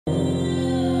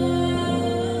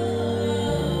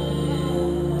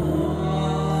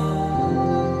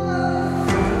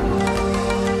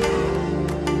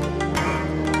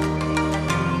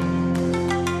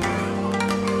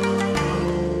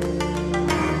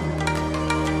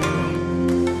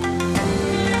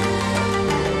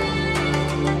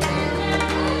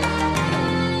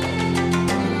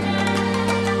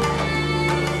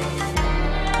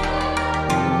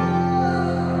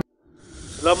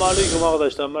Selamünaleyküm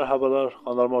arkadaşlar, merhabalar,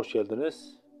 kanalıma hoş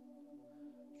geldiniz.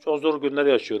 Çok zor günler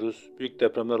yaşıyoruz, büyük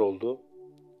depremler oldu.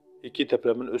 İki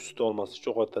depremin üst üste olması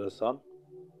çok enteresan.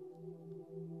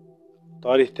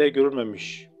 Tarihte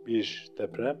görülmemiş bir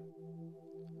deprem.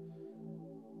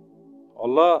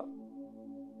 Allah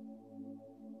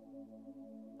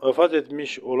vefat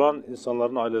etmiş olan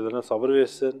insanların ailelerine sabır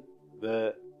versin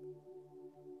ve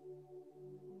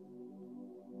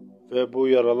bu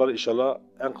yaralar inşallah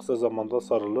en kısa zamanda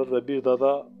sarılır ve bir daha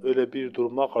da öyle bir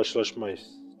durumla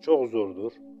karşılaşmayız. Çok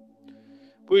zordur.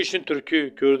 Bu işin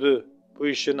Türk'ü, Kürd'ü, bu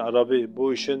işin Arabı,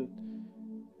 bu işin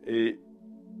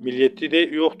milliyeti de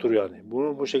yoktur yani.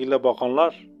 Bunu bu şekilde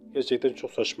bakanlar gerçekten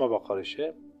çok saçma bakar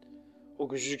işe. O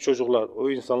küçücük çocuklar, o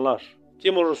insanlar,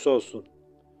 kim olursa olsun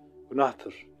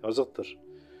günahtır, yazıktır.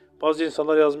 Bazı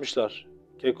insanlar yazmışlar,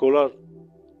 kekolar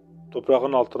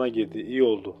toprağın altına girdi, iyi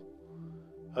oldu.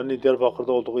 Hani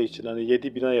Diyarbakır'da olduğu için hani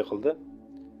 7 bina yıkıldı.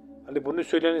 Hani bunu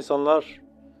söyleyen insanlar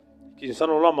insan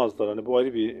olamazlar. Hani bu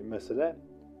ayrı bir mesele.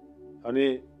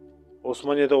 Hani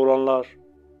Osmaniye'de olanlar,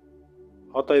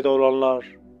 Hatay'da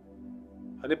olanlar.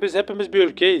 Hani biz hepimiz bir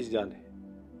ülkeyiz yani.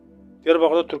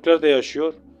 Diyarbakır'da Türkler de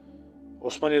yaşıyor.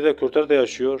 Osmaniye'de Kürtler de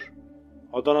yaşıyor.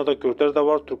 Adana'da Kürtler de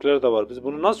var, Türkler de var. Biz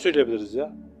bunu nasıl söyleyebiliriz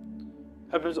ya?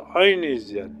 Hepimiz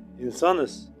aynıyız yani.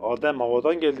 İnsanız. Adem,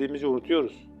 havadan geldiğimizi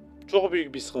unutuyoruz. Çok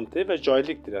büyük bir sıkıntı ve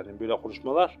cahilliktir yani böyle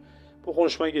konuşmalar. Bu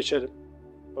konuşmayı geçelim.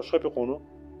 Başka bir konu.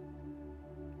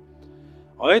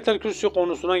 Ayet-el Kürsü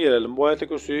konusuna gelelim. Bu Ayet-el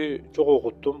Kürsü'yü çok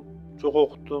okuttum.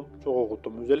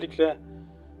 Özellikle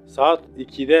saat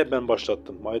 2'de ben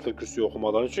başlattım Ayet-el Kürsü'yü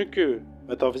okumadan. Çünkü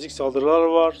metafizik saldırılar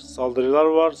var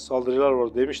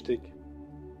demiştik.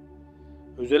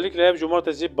 Özellikle hep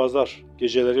cumartesi, pazar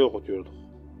geceleri okutuyorduk.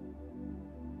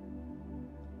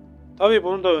 Tabii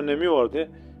bunun da önemi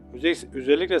vardı.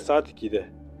 Özellikle saat 2'de.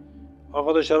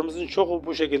 Arkadaşlarımızın çoğu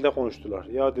bu şekilde konuştular.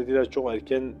 Ya dediler çok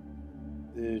erken,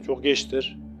 çok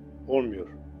geçtir. Olmuyor.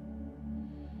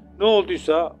 Ne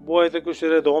olduysa bu Ayet-el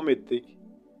Kürsü'ye devam ettik.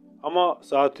 Ama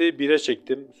saati 1'e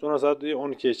çektim. Sonra saati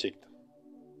 12'ye çektim.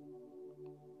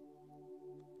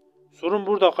 Sorun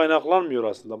burada kaynaklanmıyor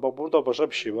aslında. Bak burada başka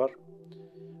bir şey var.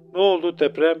 Ne oldu?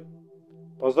 Deprem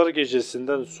pazar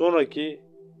gecesinden sonraki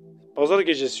pazar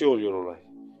gecesi oluyor olay.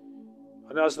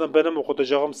 Hani aslında benim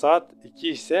okutacağım saat 2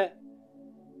 ise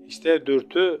işte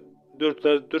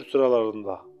 4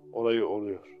 sıralarında olay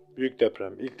oluyor. Büyük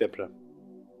deprem, ilk deprem.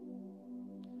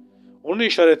 Onun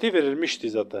işareti verilmişti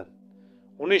zaten.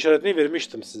 Onun işaretini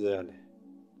vermiştim size yani.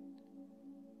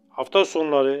 Hafta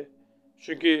sonları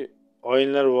çünkü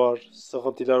ayinler var,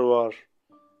 sıkıntılar var.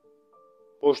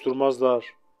 Boş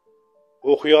durmazlar.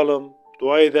 Okuyalım,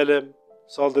 dua edelim.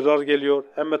 Saldırılar geliyor.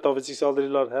 Hem metafizik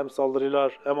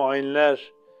saldırılar hem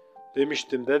ayinler.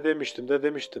 Demiştim.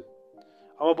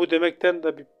 Ama bu demekten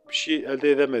de bir şey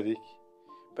elde edemedik.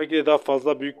 Belki de daha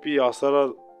fazla büyük bir hasara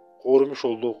uğramış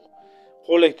olduk.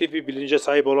 Kolektif bir bilince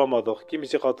sahip olamadık.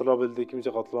 Kimisi katılabildi,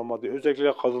 kimisi katılamadı.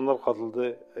 Özellikle kadınlar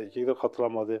katıldı, erkekler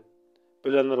katılamadı.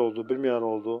 Bilenler oldu, bilmeyenler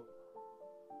oldu.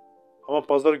 Ama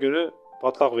pazar günü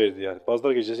patlak verdi yani.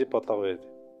 Pazar gecesi patlak verdi.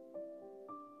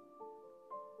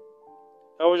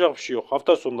 Yapacak bir şey yok.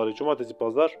 Hafta sonları, cumartesi,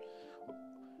 pazar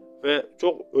ve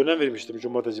çok önem vermiştim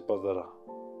cumartesi, pazara.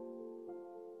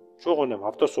 Çok önem,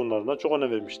 hafta sonlarına çok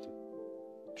önem vermiştim.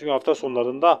 Çünkü hafta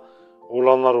sonlarında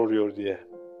olanlar oluyor diye.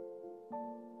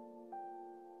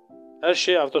 Her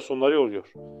şey hafta sonları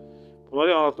oluyor.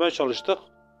 Bunları anlatmaya çalıştık.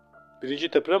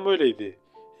 Birinci deprem öyleydi.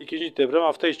 İkinci deprem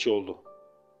hafta içi oldu.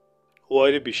 O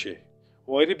ayrı bir şey.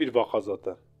 O ayrı bir vaka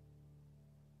zaten.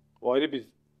 O ayrı bir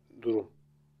durum.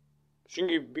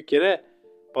 Çünkü bir kere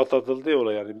patlatıldı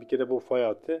olay yani. Bir kere bu fay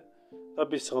hattı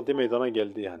da bir sıkıntı meydana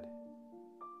geldi yani.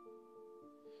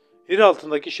 Yer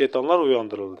altındaki şeytanlar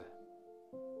uyandırıldı.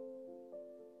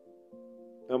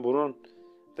 Ben bunun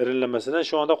derinlemesine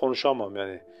şu anda konuşamam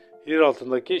yani. Yer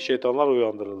altındaki şeytanlar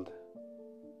uyandırıldı.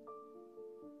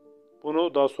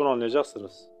 Bunu daha sonra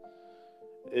anlayacaksınız.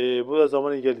 Bu da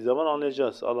zamanı geldiği zaman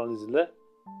anlayacağız Allah'ın izniyle.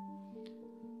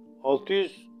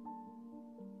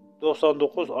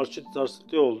 699 arşit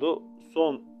sarsıntı oldu.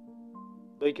 Son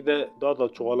belki de daha da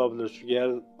çoğalabilir çünkü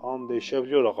her an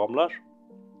değişebiliyor rakamlar.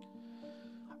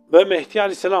 Ve Mehdi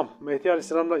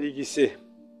Aleyhisselam'la ilgisi.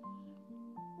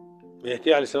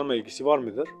 Mehdi Aleyhisselam'la ilgisi var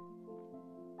mıdır?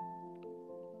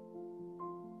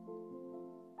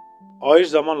 Ahir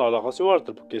zamanla alakası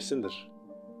vardır, bu kesindir.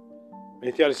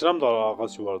 Mehdi Aleyhisselam'la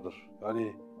alakası vardır.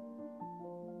 Yani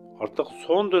artık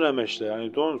son dönemeçte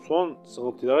yani son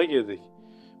sıkıntılara girdik.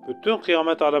 Bütün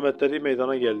kıyamet alametleri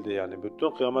meydana geldi yani.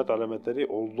 Bütün kıyamet alametleri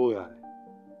oldu yani.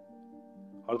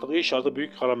 Artık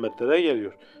büyük alametlere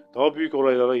geliyor. Daha büyük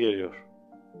olaylara geliyor.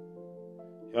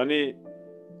 Yani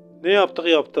ne yaptık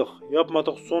yaptık.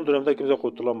 Yapmadık, son dönemde kimse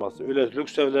kurtulamaz. Öyle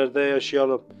lüks evlerde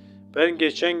yaşayalım. Ben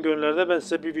geçen günlerde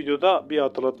size bir videoda bir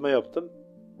hatırlatma yaptım.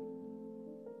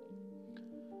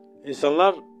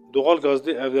 İnsanlar doğal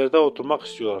gazlı evlerde oturmak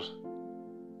istiyorlar.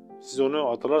 Siz onu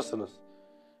hatırlarsınız.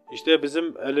 İşte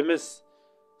bizim elimiz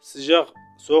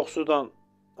soğuk sudan,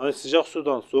 hani sıcak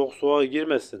sudan soğuk suya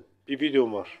girmesin. Bir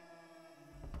videom var.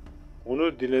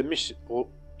 Onu dinlemiş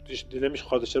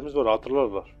kardeşlerimiz var,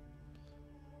 hatırlarlar.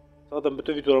 Zaten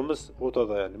bütün videolarımız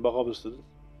ortada yani, bakabilirsiniz.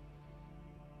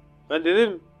 Ben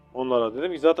dedim onlara,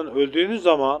 dedim ki zaten öleceğiniz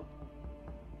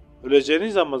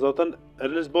zaman zaten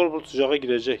eliniz bol bol sıcağa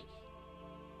girecek.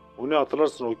 Onu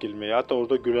hatırlarsın o kelimeyi. Hatta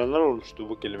orada gülenler olmuştu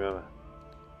bu kelimeme.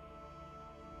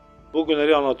 Bu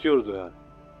günleri anlatıyordu yani.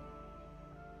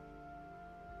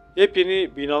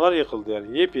 Yepyeni binalar yıkıldı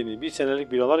yani. Yepyeni bir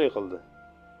senelik binalar yıkıldı.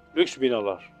 Lüks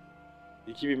binalar.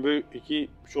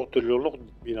 2,5 trilyonluk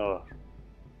binalar.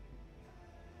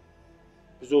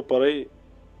 Biz o parayı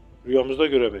rüyamızda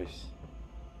göremeyiz.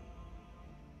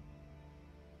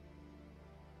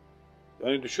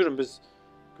 Yani düşünün, biz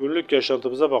günlük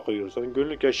yaşantımıza bakıyoruz. Hani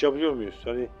günlük yaşayabiliyor muyuz?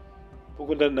 Hani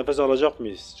bugünden nefes alacak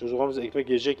mıyız? Çocuklarımız ekmek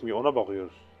yiyecek mi? Ona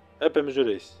bakıyoruz. Hepimiz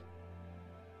öyleyiz.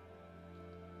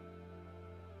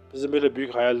 Bizim böyle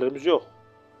büyük hayallerimiz yok.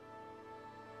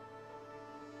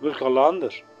 Mülk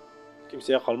Allah'ındır.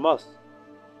 Kimseye kalmaz.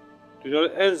 Dünyanın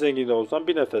en zengini de olsan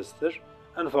bir nefestir.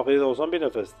 En fakiri de olsan bir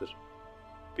nefestir.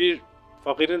 Bir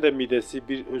fakirin de midesi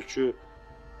bir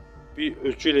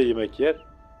ölçüyle yemek yer.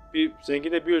 Bir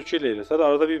zengin de bir ölçüyle yer. Sadece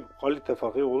arada bir kalite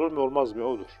farkı olur mu olmaz mı?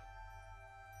 Olur.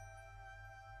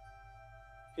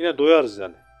 Yine doyarız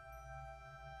yani.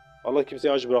 Allah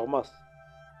kimseyi aç bırakmaz.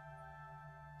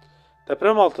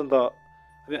 Deprem altında,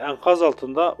 hani enkaz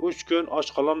altında 3 gün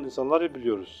aç kalan insanları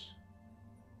biliyoruz.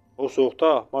 O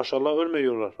soğukta maşallah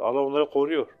ölmüyorlar. Allah onları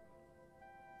koruyor.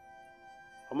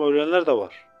 Ama ölenler de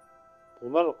var.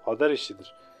 Bunlar kader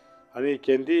işidir. Hani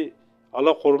kendi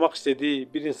Allah korumak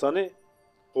istediği bir insanı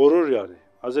korur yani.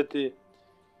 Hz.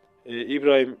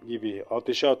 İbrahim gibi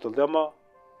ateşe atıldı ama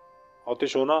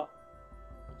ateş ona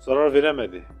zarar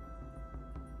veremedi.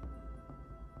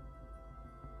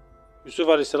 Yusuf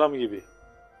Aleyhisselam gibi,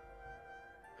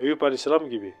 Eyüp Aleyhisselam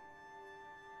gibi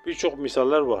birçok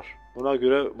misaller var.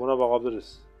 Buna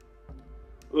bakabiliriz.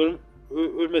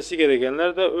 Ölmesi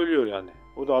gerekenler de ölüyor yani.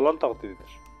 O da Allah'ın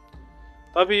takdiridir.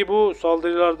 Tabii bu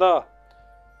saldırılarda,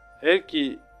 eğer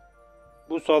ki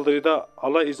bu saldırıda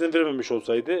Allah izin vermemiş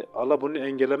olsaydı, Allah bunu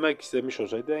engellemek istemiş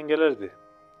olsaydı engellerdi.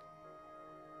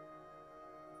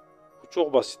 Bu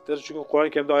çok basittir. Çünkü Kur'an-ı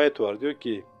Kerim'de ayet var. Diyor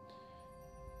ki,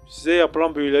 size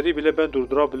yapılan büyüleri bile ben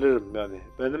durdurabilirim yani.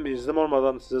 Benim iznim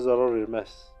olmadan size zarar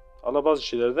vermez. Allah bazı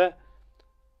şeylerde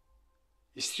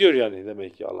istiyor yani,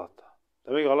 demek ki Allah'ta.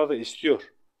 Demek ki Allah da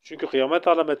istiyor. Çünkü kıyamet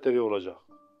alametleri olacak.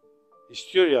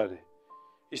 İstiyor yani.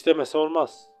 İstemezse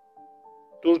olmaz.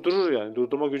 Durdurur yani.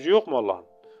 Durdurma gücü yok mu Allah'ın?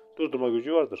 Durdurma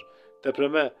gücü vardır.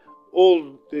 Depreme ol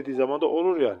dediği zaman da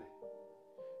olur yani.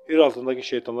 Yer altındaki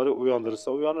şeytanları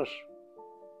uyandırırsa uyanır.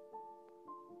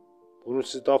 Bunu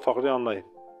siz daha farklı anlayın.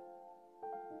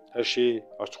 Her şeyi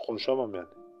açık konuşamam yani.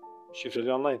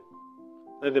 Şifreli anlayın.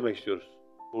 Ne demek istiyoruz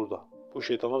burada? Bu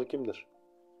şeytanlar kimdir?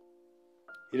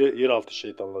 Yeraltı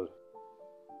şeytanları.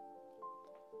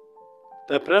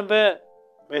 Deprem ve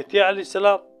Mehdi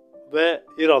Aleyhisselam ve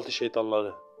yeraltı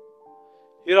şeytanları.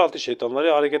 Yeraltı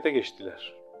şeytanları harekete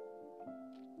geçtiler.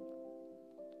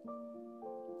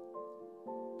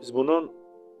 Biz bunun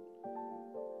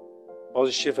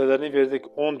bazı şifrelerini verdik.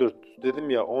 14 dedim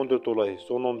ya, 14 olayı.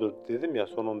 Son 14 dedim ya,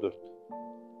 son 14.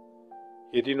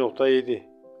 7.7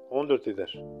 14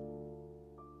 eder.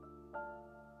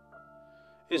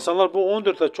 İnsanlar bu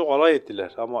 14'le çok alay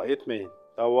ettiler ama etmeyin.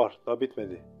 Daha var, daha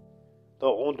bitmedi.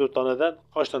 Daha 14 taneden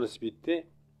kaç tanesi bitti?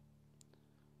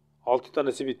 6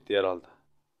 tanesi bitti herhalde.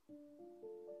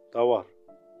 Daha var.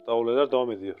 Daha olaylar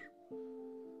devam ediyor.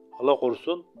 Allah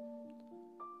korusun.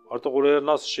 Artık olaylar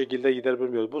nasıl şekilde gider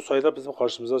bilmiyoruz. Bu sayıda bizim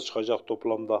karşımıza çıkacak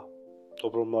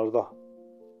toplumlarda.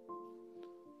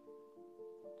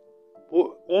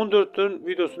 Bu 14'ün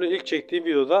videosunu ilk çektiğim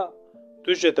videoda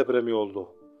Düzce depremi oldu.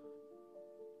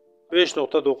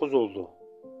 5.9 oldu.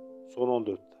 Son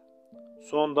 14'te.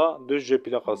 Son da Düzce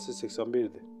plakası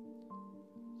 81'di.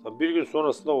 Bir gün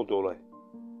sonrasında oldu olay.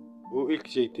 Bu ilk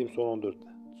çektiğim son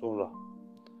 14'te.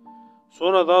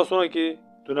 Sonra daha sonraki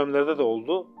dönemlerde de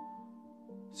oldu.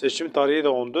 Seçim tarihi de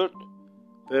 14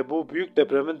 ve bu büyük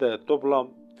depremin de toplam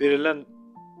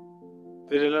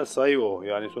verilen sayı o.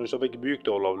 Yani sonuçta belki büyük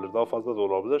de olabilir, daha fazla da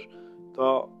olabilir.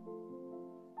 Daha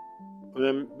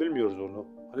bilmiyoruz onu.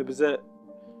 Hani bize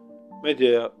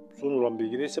medyaya sunulan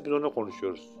bilgi neyse biz onu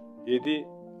konuşuyoruz. 7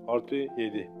 artı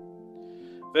 7.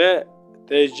 Ve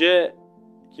TC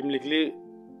kimlikli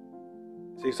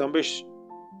 85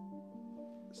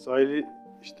 sayılı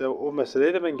işte o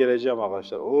meseleye de ben geleceğim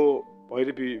arkadaşlar. O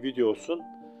ayrı bir video olsun.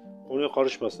 Konuya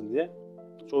karışmasın diye.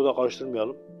 Çoğu da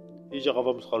karıştırmayalım. İyice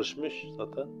kafamız karışmış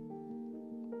zaten.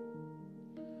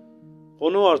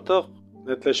 Konu artık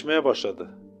netleşmeye başladı.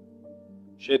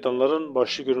 Şeytanların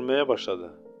başı görünmeye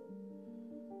başladı.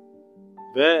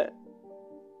 Ve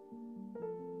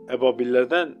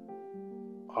ebabillerden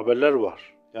haberler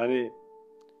var. Yani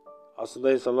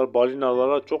aslında insanlar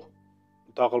balinalara çok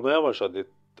takılmaya başladı.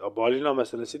 Balina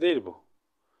meselesi değil bu.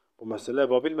 Bu mesele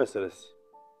ebabil meselesi.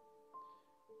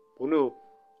 Bunu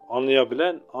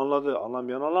anlayabilen anladı,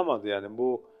 anlamayan anlamadı yani.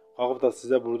 Bu kalkıp da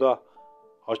size burada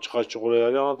açık açık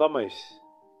olayları anlatamayız.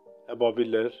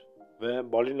 Ebabiller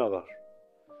ve balinalar.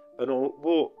 Ben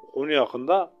bu konu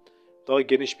hakkında daha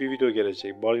geniş bir video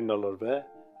gelecek. Balinalar ve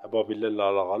ebabillerle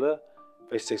alakalı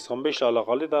ve 85 ile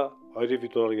alakalı da ayrı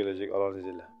videolar gelecek Allah'ın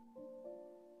izniyle.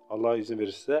 Allah izin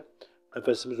verirse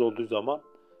nefesimiz olduğu zaman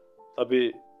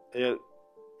tabi eğer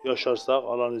yaşarsak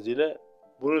Allah'ın izniyle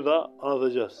bunu da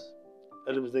anlatacağız.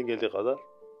 Elimizden geldiği kadar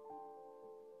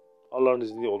Allah'ın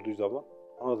izni olduğu zaman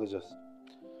anlatacağız.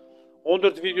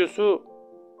 14 videosu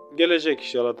gelecek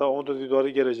inşallah. Daha 14 videoları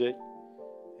gelecek.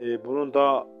 Bunun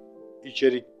da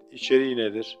içeriği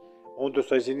nedir? 14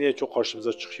 sayısı niye çok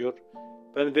karşımıza çıkıyor?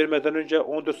 Ben vermeden önce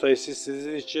 14 sayısı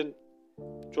sizin için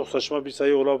çok saçma bir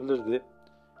sayı olabilirdi.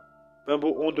 Ben bu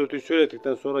 14'ü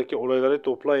söyledikten sonraki olayları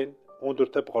toplayın.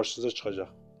 14 hep karşınıza çıkacak.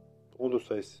 14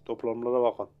 sayısı. Toplamlara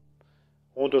bakın.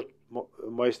 14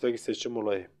 Mayıs'taki seçim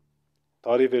olayı.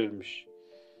 Tarih verilmiş.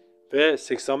 Ve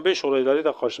 85 olayları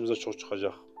da karşımıza çok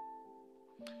çıkacak.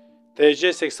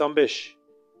 TC 85.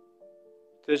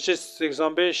 TC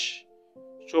 85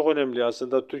 çok önemli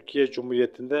aslında. Türkiye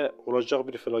Cumhuriyeti'nde olacak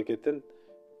bir felaketin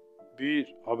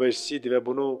bir habersiydi ve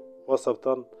bunu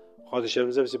WhatsApp'tan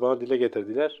kardeşlerimiz hepsi bana dile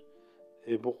getirdiler.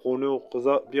 Bu konu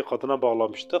bir kadına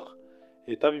bağlamıştık.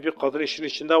 Tabii bir kadın işin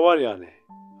içinde var yani.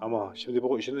 Ama şimdi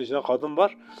bu işin içinde kadın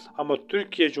var. Ama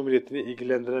Türkiye Cumhuriyeti'ni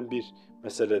ilgilendiren bir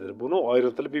meseledir. Bunu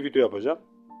ayrıntılı bir video yapacağım.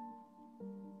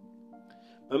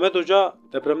 Mehmet Hoca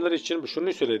depremler için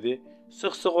şunu söyledi.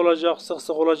 Sık sık olacak, sık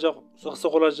sık olacak, sık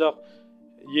sık olacak.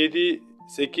 7,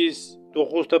 8,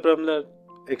 9 depremler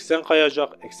eksen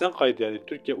kayacak. Eksen kaydı yani.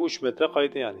 Türkiye 3 metre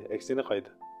kaydı yani. Ekseni kaydı.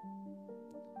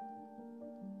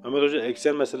 Mehmet Hoca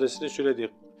eksen meselesini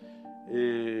söyledi.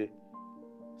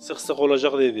 Sık sık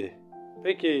olacak dedi.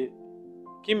 Peki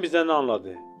kim bize ne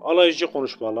anladı? Alaycı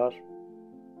konuşmalar,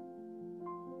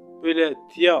 böyle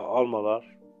tiye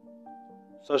almalar,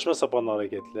 saçma sapan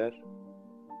hareketler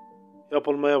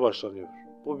yapılmaya başlanıyor.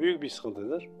 Bu büyük bir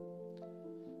sıkıntıdır.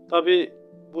 Tabi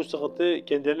bu sıkıntı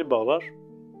kendilerini bağlar.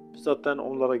 Zaten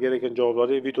onlara gereken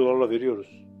cevapları videolarla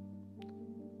veriyoruz.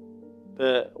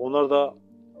 Ve onlar da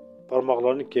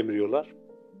parmaklarını kemiriyorlar.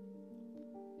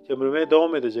 Kemirmeye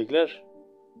devam edecekler.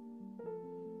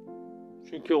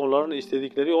 Çünkü onların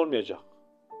istedikleri olmayacak.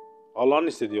 Allah'ın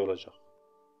istediği olacak.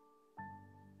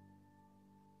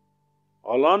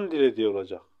 Allah'ın dilediği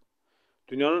olacak.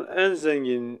 Dünyanın en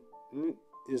zengin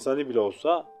insanı bile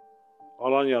olsa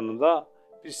Allah'ın yanında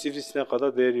bir sivrisinek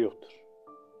kadar değeri yoktur.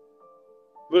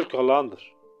 Mülk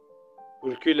Allah'ındır.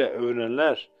 Mülküyle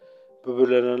övünenler,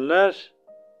 böbürlenenler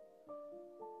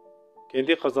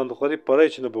kendi kazandıkları para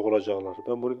içinde boğulacaklar.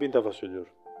 Ben bunu 1000 defa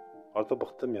söylüyorum. Artık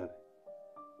bıktım yani.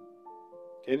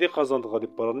 Kendi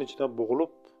kazandıkları paranın içine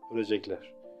boğulup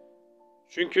ölecekler.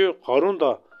 Çünkü Karun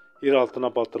da yer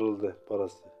altına batırıldı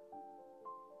parası.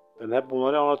 Ben hep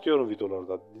bunları anlatıyorum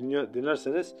videolarda.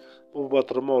 Dinlerseniz bu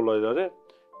batırma olayları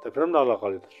depremle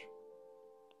alakalıdır.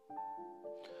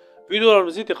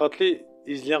 Videolarımızı dikkatli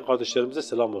izleyen kardeşlerimize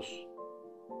selam olsun.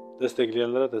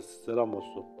 Destekleyenlere de selam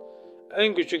olsun.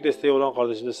 En küçük desteği olan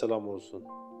kardeşimize selam olsun.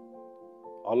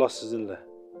 Allah sizinle.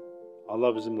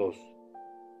 Allah bizimle olsun.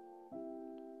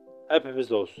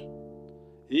 Hepimizle olsun.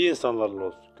 İyi insanlarla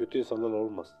olsun. Kötü insanlarla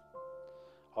olmaz.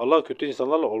 Allah kötü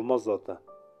insanlarla olmaz zaten.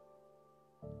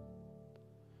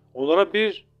 Onlara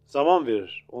bir zaman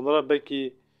verir. Onlara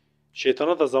belki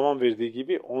şeytana da zaman verdiği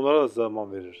gibi onlara da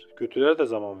zaman verir. Kötülere de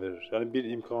zaman verir. Yani bir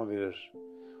imkan verir.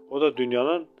 O da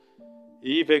dünyanın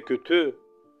iyi ve kötü,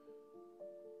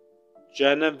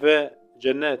 cehennem ve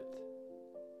cennet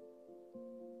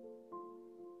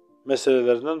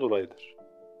meselelerinden dolayıdır.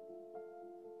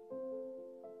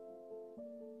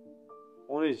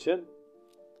 Onun için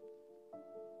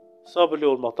sabırlı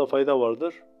olmakta fayda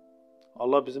vardır.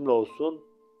 Allah bizimle olsun.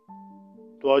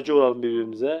 Duacı olalım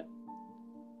birbirimize.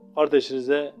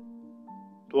 Kardeşinize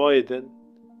dua edin.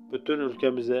 Bütün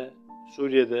ülkemize,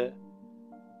 Suriye'de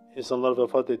insanlar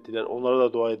vefat ettiler. Onlara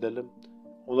da dua edelim.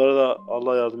 Onlara da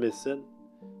Allah yardım etsin.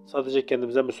 Sadece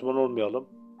kendimize Müslüman olmayalım.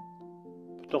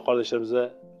 Bütün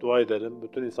kardeşlerimize dua edelim.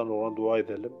 Bütün insanlara dua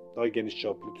edelim. Daha geniş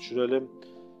çaplı düşünelim.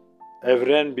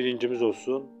 Evren bilincimiz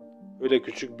olsun. Öyle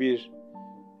küçük bir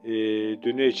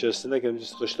dünya içerisinde kendimizi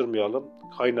sıkıştırmayalım.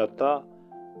 Kainatta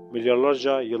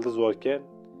milyarlarca yıldız varken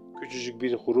küçücük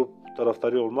bir grup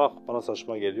taraftarı olmak bana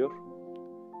saçma geliyor.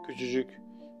 Küçücük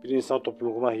bir insan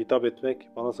topluluğuna hitap etmek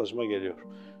bana saçma geliyor.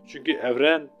 Çünkü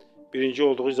evren birinci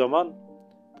olduğu zaman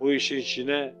bu işin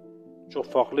içine çok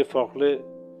farklı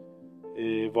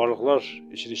varlıklar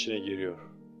işin içine giriyor.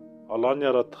 Allah'ın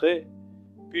yarattığı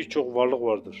birçok varlık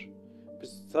vardır.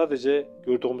 Biz sadece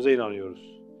gördüğümüze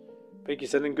inanıyoruz. Peki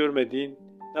senin görmediğin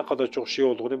ne kadar çok şey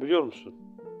olduğunu biliyor musun?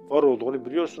 Var olduğunu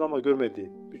biliyorsun ama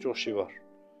görmediğin birçok şey var.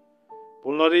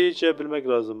 Bunları iyice bilmek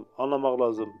lazım, anlamak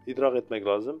lazım, idrak etmek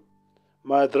lazım.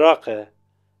 Maedrake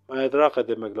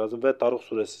demek lazım ve Tarık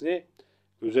suresini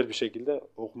güzel bir şekilde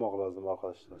okumak lazım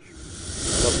arkadaşlar.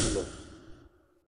 Allah